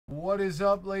What is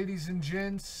up, ladies and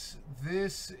gents?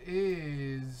 This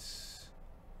is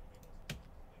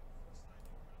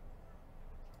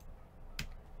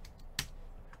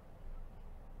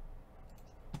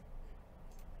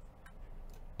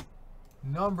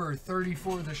number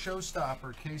 34, the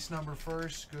Showstopper. Case number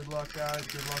first. Good luck, guys.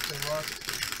 Good luck, good luck.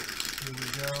 Here we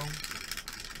go.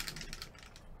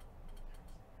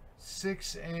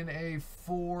 6 and a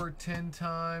 4, 10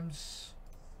 times.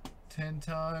 10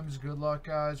 times. Good luck,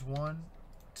 guys. 1,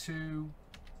 2,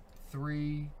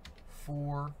 3,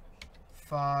 4,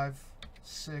 5,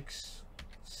 6,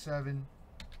 7,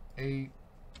 8,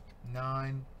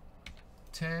 9,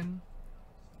 10.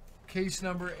 Case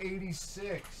number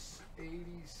 86.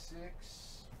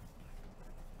 86.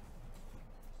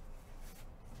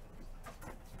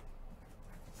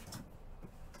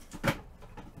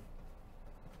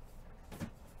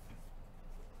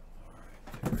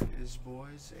 All right, there it is,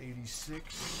 boys.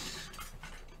 86.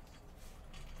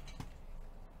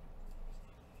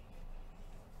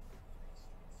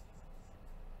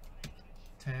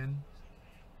 10.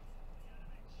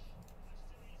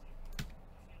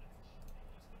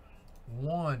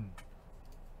 1,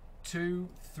 2,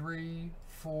 3,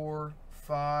 4,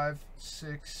 5,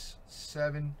 6,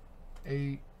 7,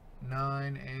 8,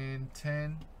 9, and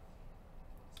 10.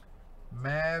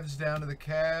 Mavs down to the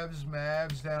Cavs.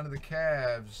 Mavs down to the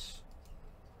Cavs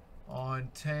on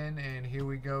 10. And here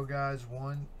we go, guys.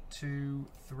 1, 2,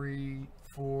 3,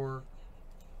 4,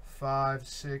 5,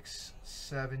 6,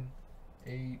 7,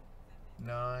 8,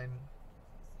 9,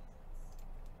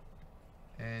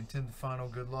 and 10 the final.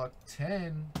 Good luck.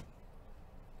 10.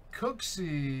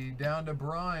 Cooksey down to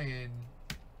Brian.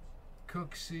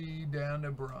 Cooksey down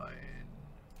to Brian.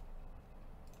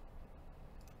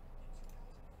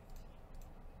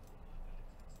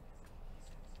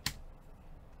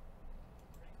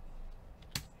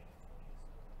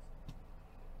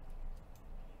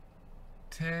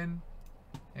 $10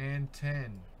 and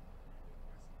 10.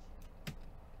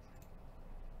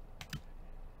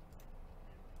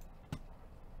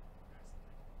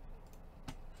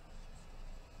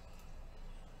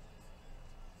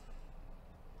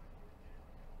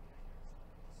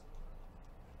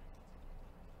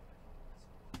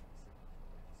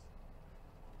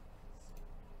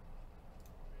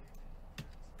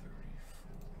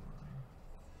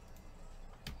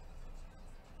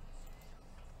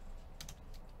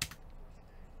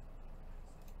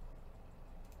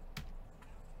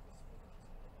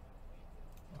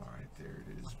 There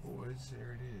it is, boys.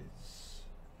 There it is.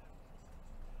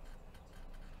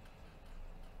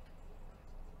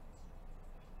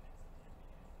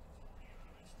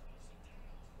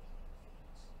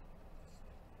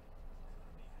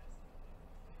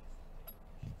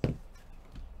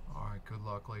 All right, good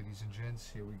luck, ladies and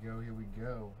gents. Here we go. Here we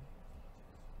go.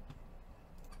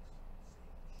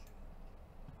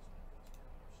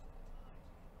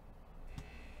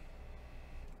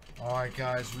 Alright,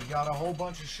 guys, we got a whole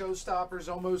bunch of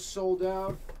Showstoppers almost sold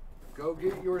out. Go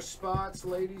get your spots,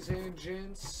 ladies and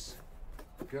gents.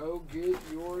 Go get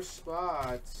your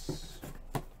spots.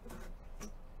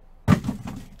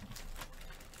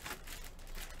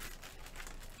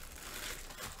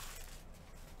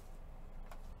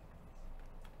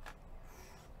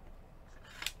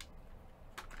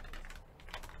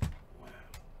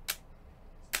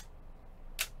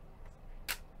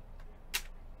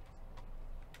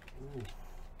 Ooh.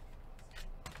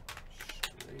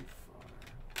 Straight fire.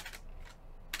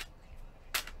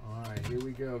 Alright, here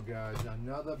we go, guys.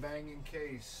 Another banging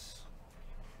case.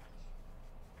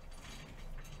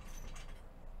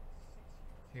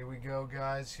 Here we go,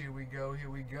 guys. Here we go.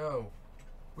 Here we go.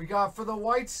 We got for the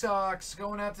White Sox,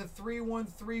 going out to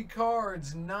 313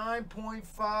 cards,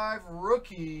 9.5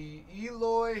 rookie,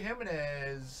 Eloy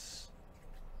Jimenez.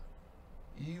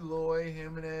 Eloy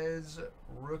Jimenez,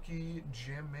 rookie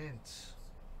Gem Mint.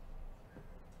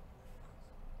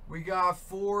 We got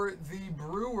for the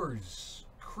Brewers,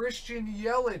 Christian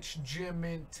Yelich, Gem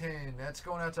Mint 10. That's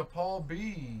going out to Paul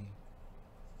B.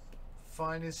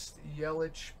 Finest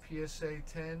Yelich PSA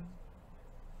 10.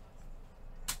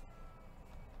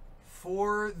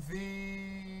 For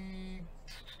the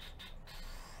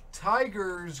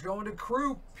Tigers, going to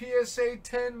Croup, PSA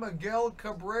 10, Miguel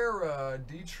Cabrera,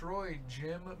 Detroit,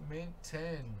 Gem Mint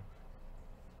 10.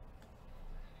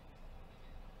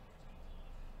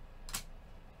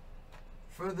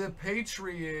 For the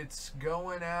Patriots,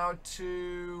 going out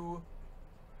to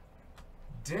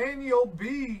Daniel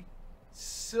B.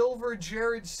 Silver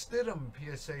Jared Stidham,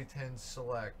 PSA 10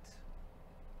 Select.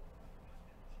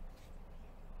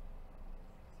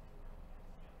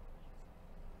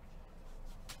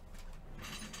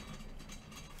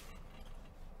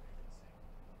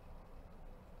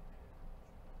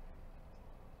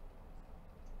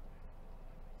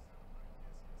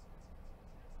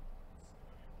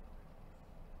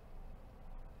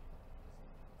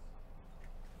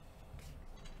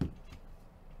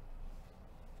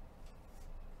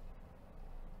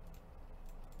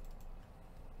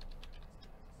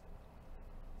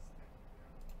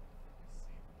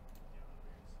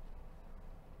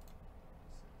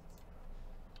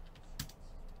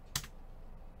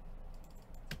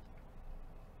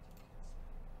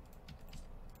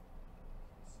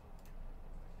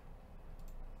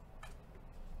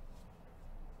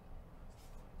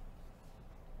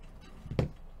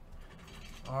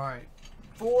 All right.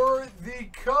 For the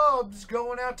Cubs,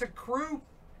 going out to Croup,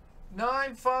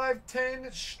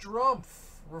 9/5/10 Strumpf.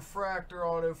 Refractor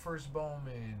auto first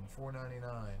Bowman,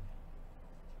 $4.99.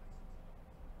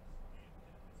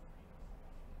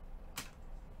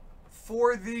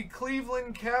 For the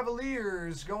Cleveland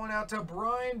Cavaliers, going out to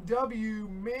Brian W.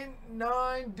 Mint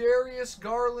 9 Darius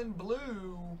Garland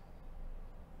Blue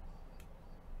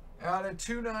out of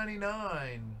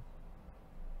 $2.99.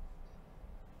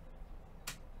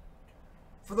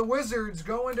 For the Wizards,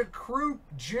 going to Croup,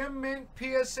 Jim Mint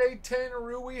PSA 10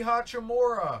 Rui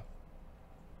Hachimura.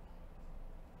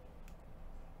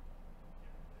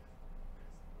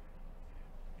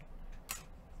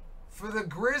 For the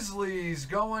Grizzlies,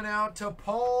 going out to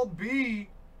Paul B.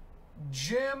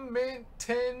 Jim Mint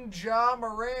 10 Ja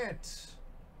Morant.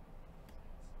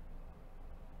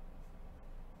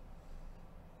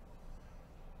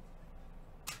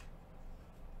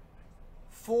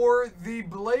 For the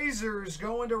Blazers,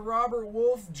 going to Robert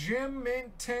Wolf, Jim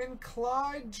Mint 10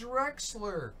 Clyde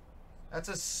Drexler. That's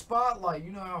a spotlight.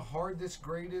 You know how hard this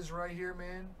grade is right here,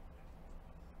 man?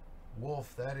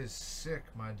 Wolf, that is sick,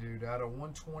 my dude. Out of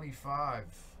 125.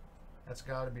 That's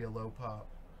got to be a low pop.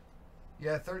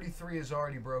 Yeah, 33 is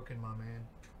already broken, my man.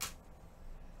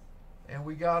 And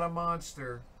we got a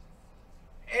monster.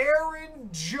 Aaron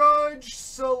Judge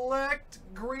Select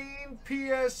Green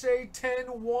PSA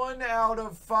 10 1 out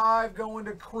of 5 going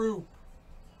to Croup.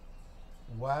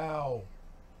 Wow.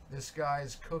 This guy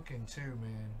is cooking too,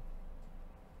 man.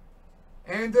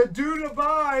 And the Dude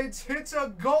Abides hits a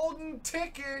golden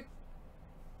ticket.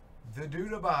 The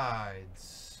Dude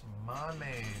Abides. My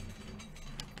man.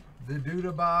 The Dude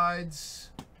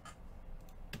Abides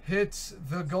hits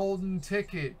the golden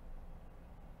ticket.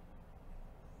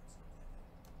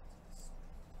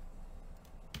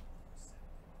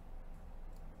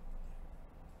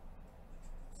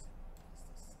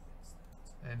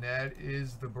 And that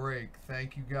is the break.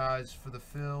 Thank you guys for the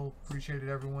fill. Appreciate it,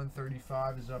 everyone.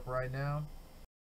 35 is up right now.